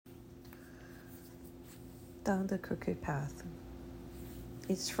Down the crooked path.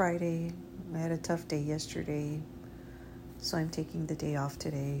 It's Friday. I had a tough day yesterday, so I'm taking the day off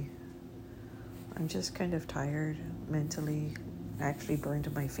today. I'm just kind of tired mentally. I actually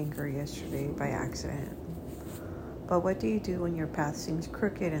burned my finger yesterday by accident. But what do you do when your path seems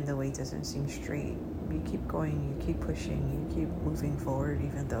crooked and the way doesn't seem straight? You keep going, you keep pushing, you keep moving forward,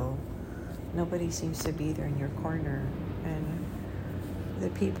 even though nobody seems to be there in your corner. And the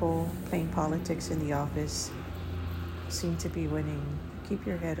people playing politics in the office seem to be winning. Keep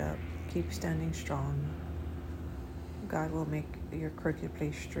your head up, keep standing strong. God will make your crooked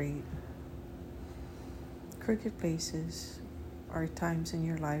place straight. Crooked places are times in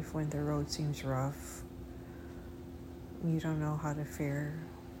your life when the road seems rough. You don't know how to fare,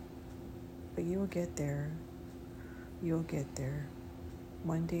 but you will get there. You'll get there.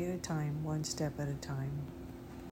 One day at a time, one step at a time.